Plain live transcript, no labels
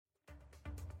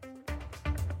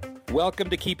Welcome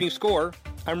to Keeping Score.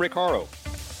 I'm Rick Horrow.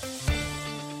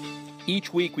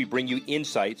 Each week we bring you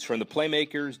insights from the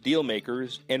playmakers, deal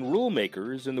makers, and rule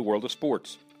makers in the world of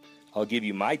sports. I'll give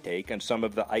you my take on some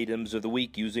of the items of the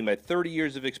week using my 30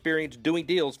 years of experience doing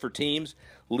deals for teams,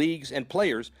 leagues, and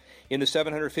players in the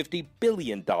 $750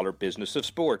 billion business of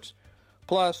sports.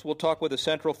 Plus, we'll talk with a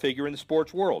central figure in the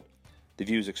sports world. The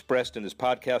views expressed in this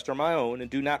podcast are my own and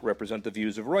do not represent the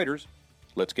views of Reuters.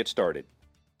 Let's get started.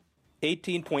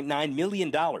 $18.9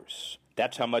 million.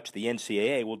 That's how much the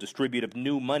NCAA will distribute of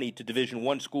new money to Division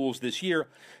I schools this year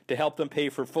to help them pay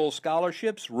for full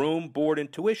scholarships, room, board,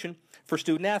 and tuition for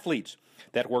student athletes.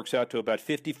 That works out to about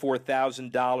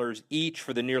 $54,000 each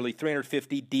for the nearly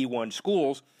 350 D1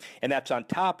 schools, and that's on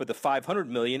top of the $500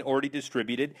 million already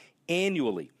distributed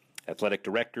annually. Athletic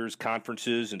directors,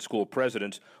 conferences, and school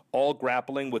presidents all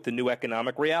grappling with the new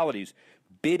economic realities,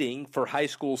 bidding for high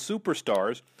school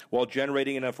superstars while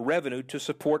generating enough revenue to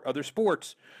support other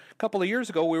sports. A couple of years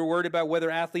ago, we were worried about whether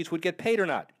athletes would get paid or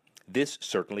not. This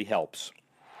certainly helps.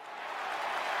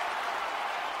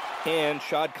 And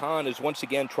Shad Khan is once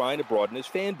again trying to broaden his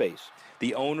fan base.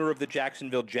 The owner of the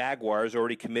Jacksonville Jaguars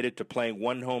already committed to playing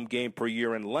one home game per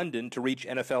year in London to reach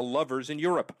NFL lovers in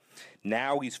Europe.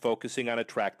 Now he's focusing on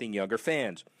attracting younger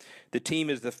fans. The team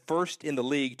is the first in the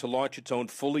league to launch its own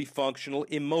fully functional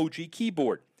emoji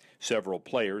keyboard. Several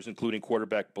players, including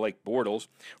quarterback Blake Bortles,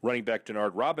 running back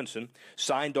Denard Robinson,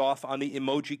 signed off on the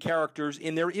emoji characters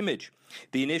in their image.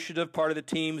 The initiative part of the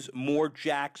team's More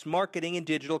Jacks marketing and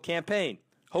digital campaign.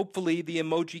 Hopefully, the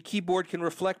emoji keyboard can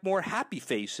reflect more happy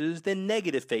faces than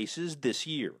negative faces this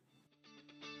year.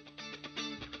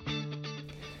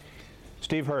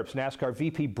 Steve Herbst, NASCAR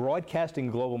VP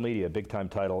Broadcasting Global Media, big-time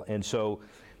title. And so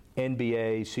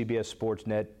NBA, CBS Sports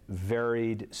Net,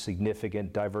 varied,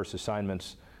 significant, diverse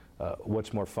assignments.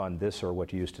 What's more fun, this or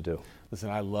what you used to do? Listen,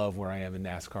 I love where I am in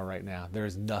NASCAR right now.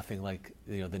 There's nothing like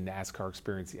the NASCAR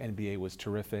experience. The NBA was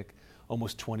terrific.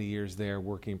 Almost 20 years there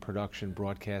working production,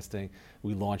 broadcasting.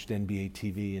 We launched NBA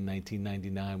TV in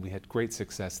 1999. We had great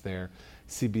success there.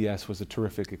 CBS was a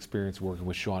terrific experience working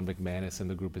with Sean McManus and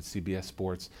the group at CBS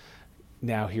Sports.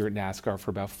 Now here at NASCAR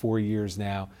for about 4 years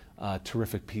now.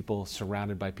 Terrific people,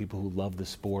 surrounded by people who love the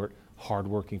sport,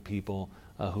 hardworking people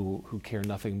who care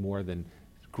nothing more than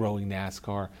growing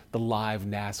NASCAR. The live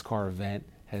NASCAR event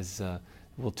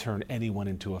will turn anyone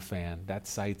into a fan. That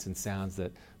sights and sounds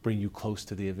that bring you close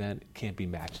to the event can't be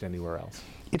matched anywhere else.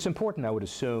 It's important, I would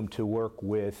assume, to work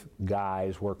with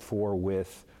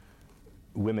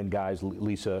women guys,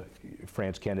 Lisa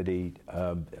France Kennedy,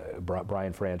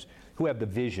 Brian France, who have the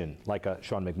vision like a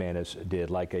Sean McManus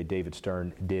did, like a David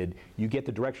Stern did. You get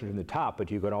the direction from the top, but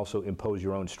you can also impose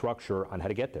your own structure on how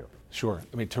to get there. Sure.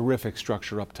 I mean, terrific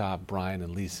structure up top. Brian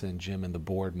and Lisa and Jim and the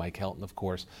board, Mike Helton, of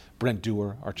course, Brent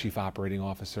Dewar, our chief operating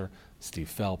officer, Steve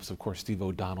Phelps, of course, Steve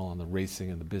O'Donnell on the racing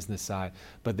and the business side.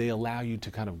 But they allow you to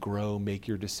kind of grow, make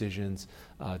your decisions,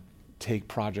 take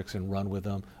projects and run with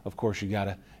them. Of course, you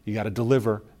gotta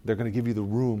deliver. They're going to give you the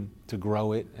room to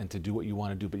grow it and to do what you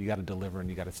want to do, but you got to deliver and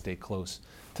you got to stay close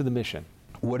to the mission.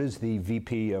 What does the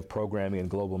VP of Programming and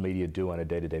Global Media do on a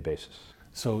day-to-day basis?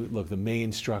 So look, the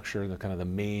main structure, the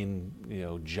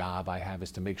main job I have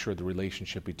is to make sure the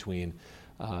relationship between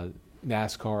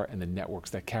NASCAR and the networks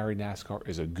that carry NASCAR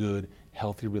is a good,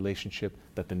 healthy relationship,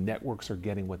 that the networks are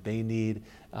getting what they need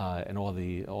and all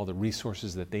the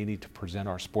resources that they need to present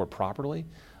our sport properly.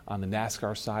 On the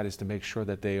NASCAR side is to make sure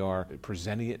that they are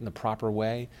presenting it in the proper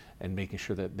way and making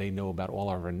sure that they know about all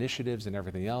our initiatives and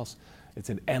everything else. It's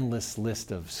an endless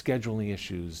list of scheduling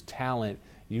issues, talent,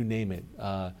 you name it,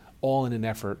 all in an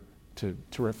effort to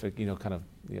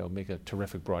make a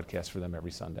terrific broadcast for them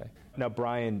every Sunday. Now,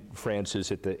 Brian France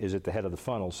is at the head of the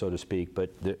funnel, so to speak,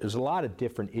 but there's a lot of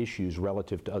different issues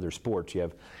relative to other sports.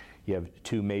 You have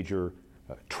two major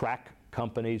track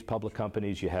companies, public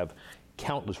companies. You have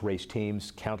countless race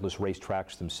teams, countless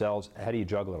racetracks themselves. How do you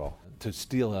juggle it all? To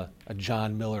steal a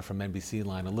John Miller from NBC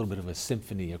line, a little bit of a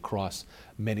symphony across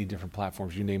many different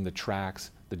platforms. You name the tracks,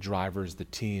 the drivers, the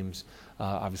teams,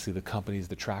 obviously the companies,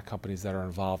 the track companies that are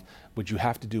involved. What you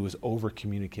have to do is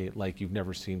over-communicate like you've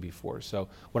never seen before. So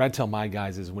what I tell my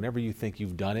guys is whenever you think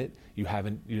you've done it, you're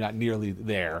not nearly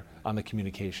there on the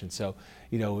communication. So,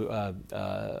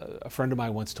 a friend of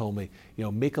mine once told me,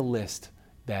 make a list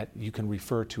that you can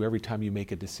refer to every time you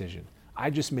make a decision. I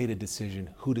just made a decision,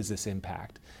 who does this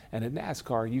impact? And at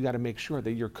NASCAR, you got to make sure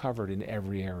that you're covered in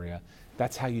every area.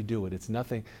 That's how you do it. It's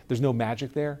nothing, there's no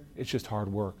magic there, it's just hard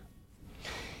work.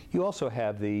 You also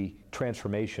have the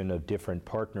transformation of different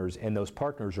partners, and those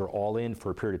partners are all in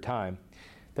for a period of time,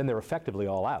 then they're effectively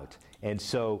all out. And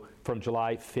so from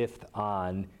July 5th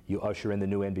on, you usher in the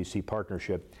new NBC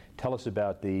partnership. Tell us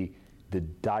about the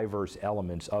diverse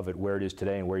elements of it, where it is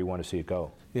today and where you want to see it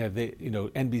go. Yeah,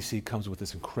 NBC comes with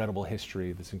this incredible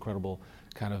history, this incredible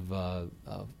kind of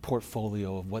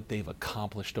portfolio of what they've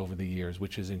accomplished over the years,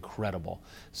 which is incredible.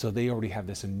 So they already have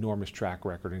this enormous track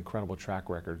record, incredible track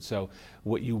record. So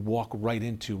what you walk right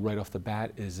into right off the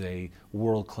bat is a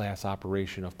world-class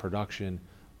operation of production,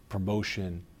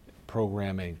 promotion,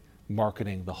 programming,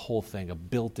 marketing, the whole thing, a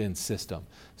built-in system.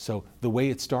 So the way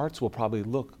it starts will probably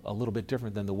look a little bit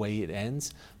different than the way it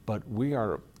ends, but we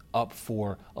are up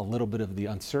for a little bit of the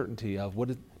uncertainty of what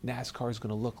NASCAR is going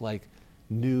to look like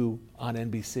new on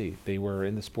NBC. They were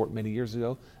in the sport many years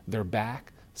ago. They're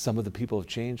back. Some of the people have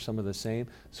changed, some are the same.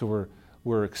 So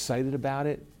we're excited about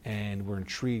it, and we're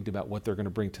intrigued about what they're going to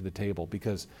bring to the table,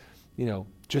 because,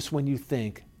 just when you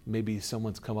think maybe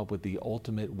someone's come up with the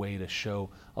ultimate way to show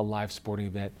a live sporting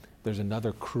event, there's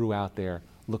another crew out there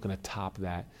looking to top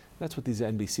that. That's what these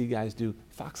NBC guys do.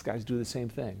 Fox guys do the same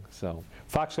thing. So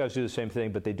Fox guys do the same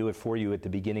thing, but they do it for you at the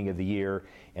beginning of the year,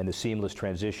 and the seamless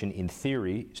transition, in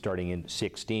theory, starting in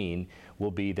 16,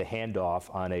 will be the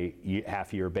handoff on a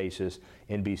half-year basis.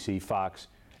 NBC, Fox,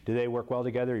 do they work well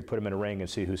together? You put them in a ring and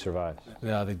see who survives.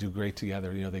 Yeah, they do great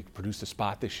together. They produced a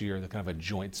spot this year, the kind of a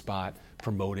joint spot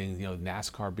promoting,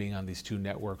 NASCAR being on these two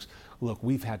networks. Look,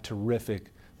 we've had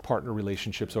terrific partner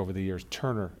relationships over the years.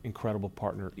 Turner, incredible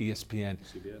partner. ESPN,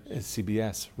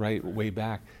 CBS, right, way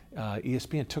back.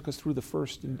 ESPN took us through the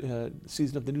first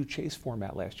season of the new Chase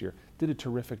format last year. Did a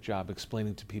terrific job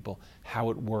explaining to people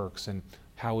how it works and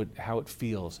how it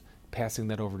feels, passing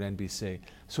that over to NBC.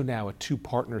 So now a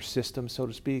two-partner system, so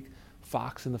to speak.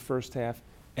 Fox in the first half,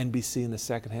 NBC in the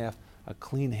second half. A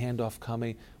clean handoff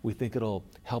coming. We think it'll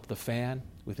help the fan.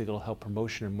 We think it'll help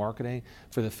promotion and marketing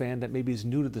for the fan that maybe is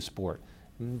new to the sport.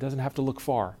 And doesn't have to look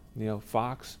far.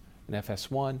 Fox and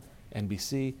FS1,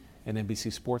 NBC, and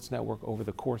NBC Sports Network over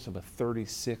the course of a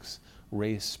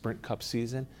 36-race Sprint Cup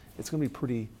season. It's going to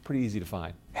be pretty easy to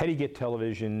find. How do you get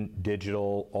television,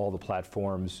 digital, all the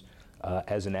platforms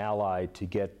as an ally to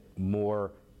get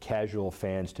more casual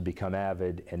fans to become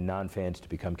avid and non-fans to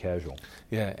become casual?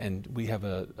 Yeah, and we have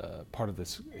a part of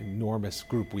this enormous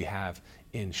group we have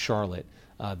in Charlotte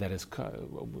that is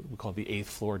we call the 8th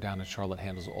floor down in Charlotte,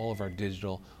 handles all of our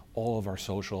digital, all of our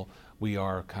social. We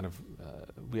are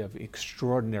we have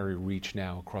extraordinary reach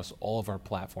now across all of our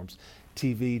platforms.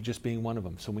 TV just being one of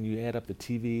them. So when you add up the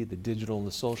TV, the digital, and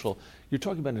the social, you're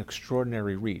talking about an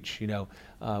extraordinary reach.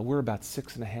 We're about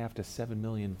 6.5 to 7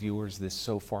 million viewers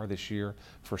so far this year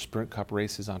for Sprint Cup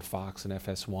races on Fox and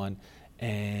FS1,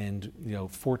 and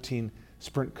 14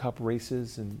 Sprint Cup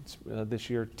races, and this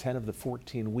year 10 of the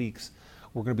 14 weeks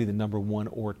we're going to be the number 1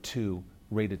 or 2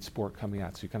 rated sport coming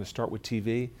out. So you kind of start with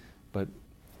TV, but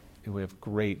we have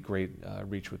great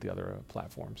reach with the other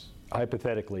platforms.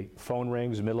 Hypothetically, phone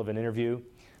rings, middle of an interview,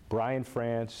 Brian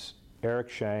France, Eric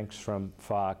Shanks from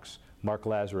Fox, Mark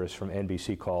Lazarus from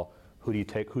NBC call. Who do you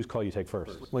take? Whose call you take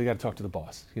first? Well, you got to talk to the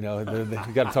boss. You got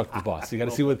to talk to the boss. You got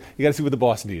to see what the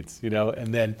boss needs.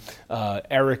 And then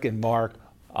Eric and Mark,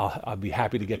 I'll be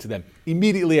happy to get to them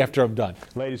immediately after I'm done.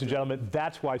 Ladies and gentlemen,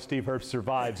 that's why Steve Herbst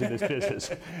survives in this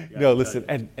business. No, listen,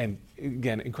 and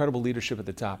again, incredible leadership at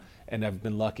the top, and I've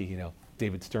been lucky.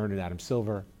 David Stern and Adam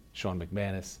Silver, Sean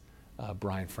McManus,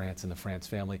 Brian France and the France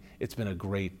family. It's been a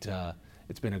great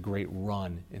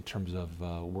run in terms of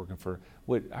working for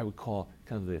what I would call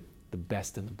kind of the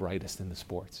best and the brightest in the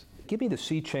sports. Give me the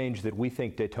sea change that we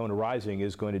think Daytona Rising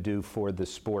is going to do for the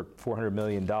sport. $400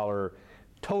 million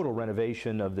total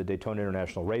renovation of the Daytona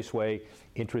International Raceway.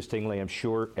 Interestingly, I'm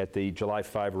sure at the July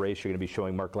 5 race you're going to be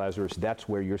showing Mark Lazarus. That's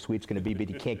where your suite's going to be, but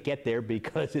you can't get there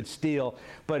because it's steel.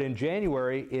 But in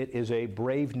January, it is a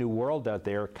brave new world out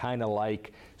there, kind of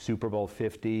like Super Bowl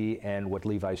 50 and what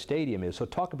Levi Stadium is. So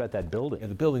talk about that building. Yeah,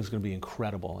 the building's going to be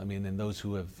incredible. I mean, and those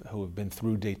who have been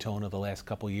through Daytona the last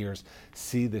couple of years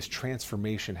see this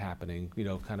transformation happening,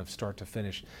 kind of start to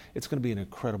finish. It's going to be an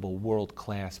incredible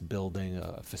world-class building,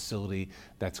 a facility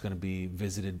that's going to be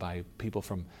visited by people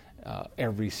from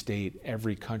every state,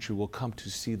 every country will come to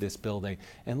see this building.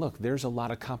 And look, there's a lot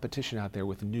of competition out there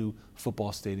with new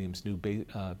football stadiums, new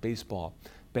baseball,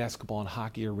 basketball, and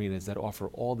hockey arenas that offer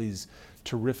all these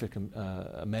terrific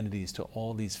amenities to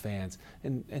all these fans.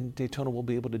 And Daytona will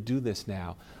be able to do this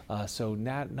now. So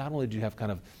not only do you have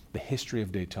kind of the history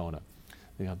of Daytona,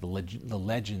 the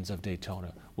legends of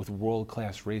Daytona with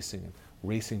world-class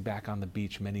racing back on the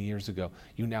beach many years ago,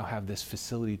 you now have this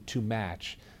facility to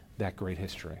match that great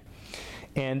history.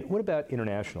 And what about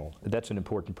international? That's an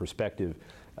important perspective.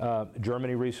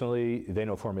 Germany recently, they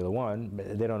know Formula One,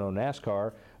 they don't know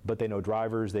NASCAR, but they know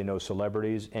drivers, they know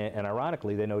celebrities, and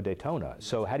ironically, they know Daytona.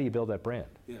 So how do you build that brand?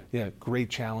 Yeah, great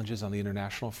challenges on the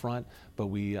international front, but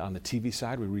on the TV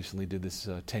side, we recently did this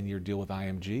 10-year deal with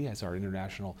IMG as our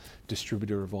international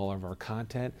distributor of all of our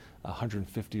content.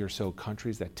 150 or so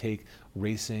countries that take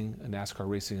racing, NASCAR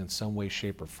racing in some way,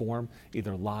 shape, or form,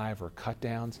 either live or cut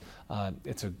downs.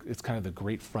 It's kind of the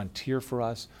great frontier for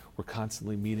us. We're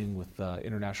constantly meeting with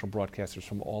international broadcasters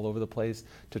from all over the place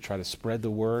to try to spread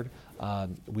the word.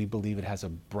 We believe it has a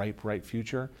bright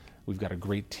future. We've got a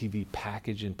great TV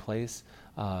package in place.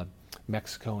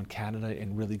 Mexico and Canada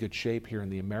in really good shape here in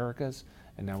the Americas,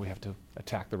 and now we have to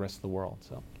attack the rest of the world.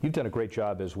 So you've done a great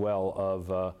job as well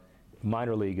of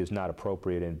minor league is not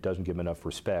appropriate and doesn't give them enough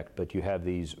respect, but you have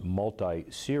these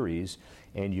multi-series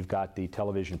and you've got the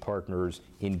television partners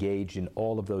engaged in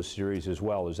all of those series as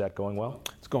well. Is that going well?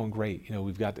 It's going great. You know,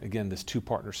 we've got, again, this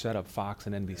two-partner setup, Fox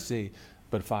and NBC,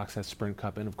 but Fox has Sprint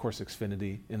Cup and, of course,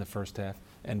 Xfinity in the first half,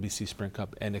 NBC Sprint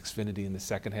Cup and Xfinity in the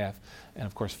second half, and,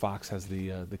 of course, Fox has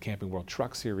the Camping World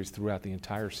Truck Series throughout the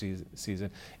entire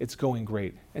season. It's going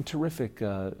great, and terrific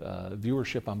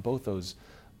viewership on both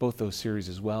those series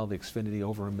as well. The Xfinity,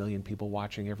 over 1 million people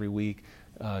watching every week.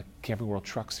 Camping World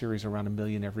Truck Series, around 1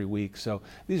 million every week. So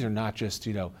these are not just,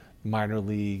 minor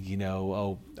league,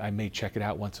 oh, I may check it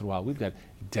out once in a while. We've got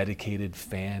dedicated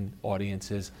fan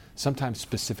audiences, sometimes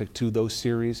specific to those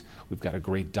series. We've got a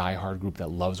great diehard group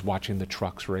that loves watching the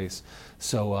trucks race.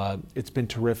 So it's been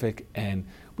terrific, and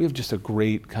we have just a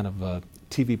great kind of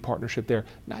TV partnership there.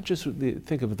 Not just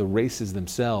think of the races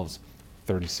themselves,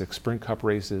 36 Sprint Cup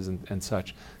races and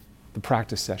such, the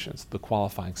practice sessions, the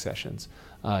qualifying sessions,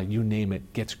 you name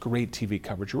it, gets great TV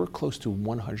coverage. We're close to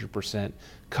 100%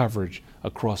 coverage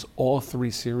across all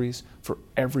 3 series for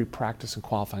every practice and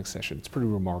qualifying session. It's pretty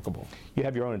remarkable. You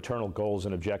have your own internal goals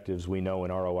and objectives, we know,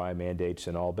 in ROI mandates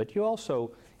and all, but you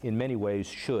also, in many ways,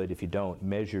 should, if you don't,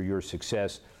 measure your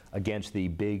success against the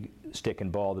big stick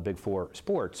and ball, the big 4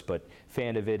 sports, but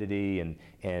fan avidity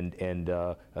and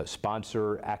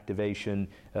sponsor activation.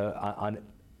 On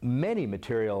many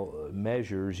material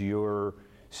measures, you're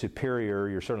superior.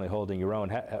 You're certainly holding your own.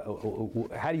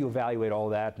 How do you evaluate all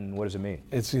that, and what does it mean?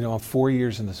 It's, I'm 4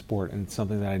 years in the sport, and it's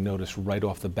something that I noticed right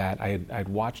off the bat. I'd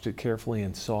watched it carefully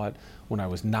and saw it when I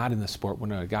was not in the sport.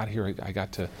 When I got here, I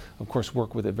got to, of course,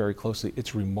 work with it very closely.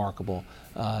 It's remarkable,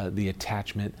 the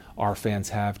attachment our fans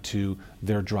have to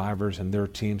their drivers and their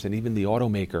teams, and even the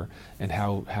automaker, and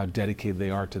how dedicated they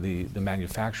are to the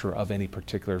manufacturer of any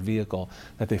particular vehicle,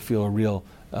 that they feel a real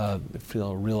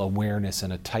awareness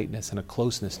and a tightness and a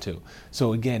closeness to.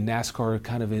 So again, NASCAR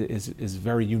kind of is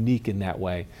very unique in that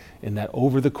way, in that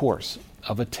over the course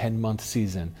of a 10-month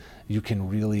season, you can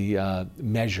really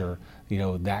measure,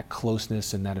 that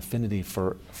closeness and that affinity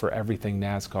for everything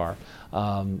NASCAR.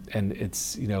 And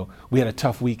it's, we had a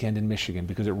tough weekend in Michigan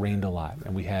because it rained a lot,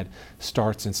 and we had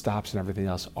starts and stops and everything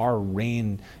else. Our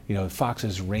rain,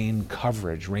 Fox's rain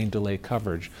delay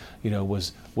coverage,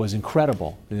 was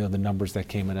incredible. The numbers that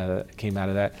came out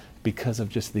of that, because of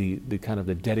just the kind of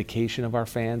the dedication of our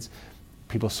fans.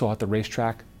 People saw at the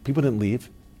racetrack. People didn't leave.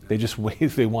 They just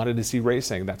waited. They wanted to see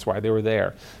racing. That's why they were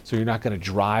there. So you're not going to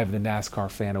drive the NASCAR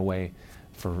fan away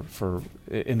for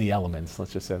in the elements.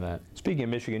 Let's just say that. Speaking of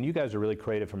Michigan, you guys are really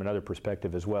creative from another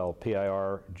perspective as well.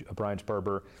 PIR, Brian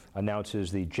Sperber,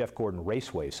 announces the Jeff Gordon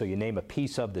Raceway. So you name a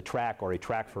piece of the track or a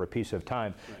track for a piece of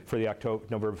time for the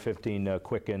November 15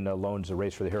 Quicken Loans the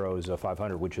Race for the Heroes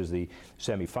 500, which is the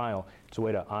semifinal. It's a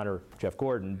way to honor Jeff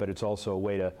Gordon, but it's also a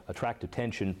way to attract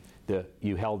attention.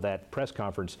 You held that press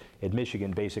conference at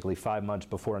Michigan basically 5 months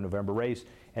before a November race,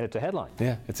 and it's a headline.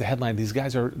 Yeah, it's a headline. These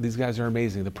guys are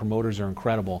amazing. The promoters are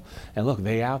incredible. And look,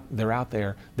 they're out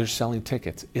there. They're selling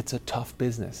tickets. It's a tough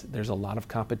business. There's a lot of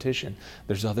competition.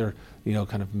 There's other,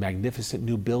 kind of magnificent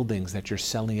new buildings that you're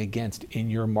selling against in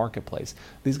your marketplace.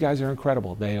 These guys are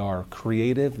incredible. They are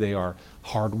creative. They are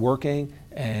hardworking,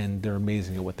 and they're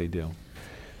amazing at what they do.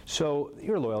 So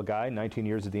you're a loyal guy, 19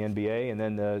 years at the NBA and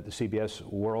then the CBS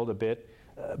world a bit,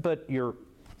 but you're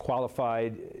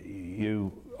qualified.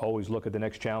 You always look at the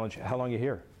next challenge. How long are you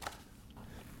here?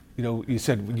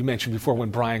 You mentioned before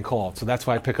when Brian called, so that's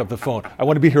why I pick up the phone. I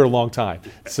want to be here a long time.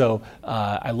 So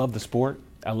I love the sport.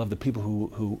 I love the people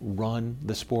who run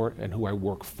the sport and who I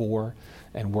work for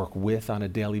and work with on a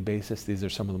daily basis. These are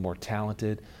some of the more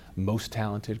talented, most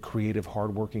talented, creative,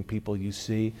 hardworking people you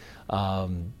see.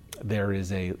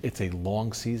 It's a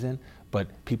long season, but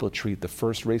people treat the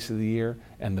first race of the year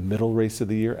and the middle race of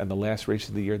the year and the last race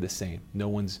of the year the same. No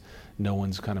one's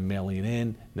kind of mailing it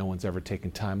in. No one's ever taken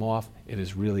time off. It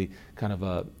is really kind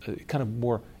of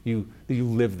more you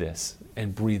live this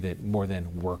and breathe it more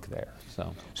than work there.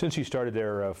 So since you started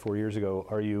there 4 years ago,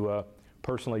 are you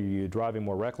personally, are you driving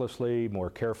more recklessly, more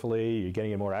carefully? Are you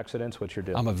getting in more accidents? What's your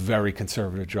deal? I'm a very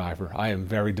conservative driver. I am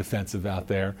very defensive out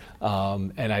there,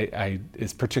 and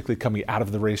it's particularly coming out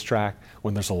of the racetrack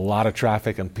when there's a lot of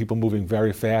traffic and people moving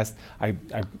very fast.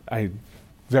 I'm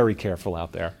very careful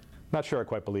out there. Not sure I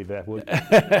quite believe that.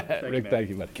 Rick, thank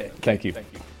you, buddy. Okay. Thank you.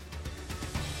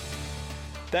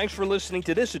 Thanks for listening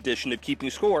to this edition of Keeping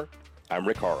Score. I'm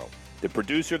Rick Horrow. The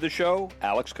producer of the show,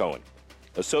 Alex Cohen.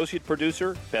 Associate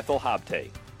producer, Bethel Habte.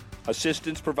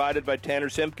 Assistance provided by Tanner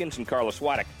Simpkins and Carlos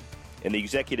Waddick. And the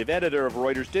executive editor of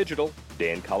Reuters Digital,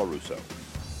 Dan Colarusso.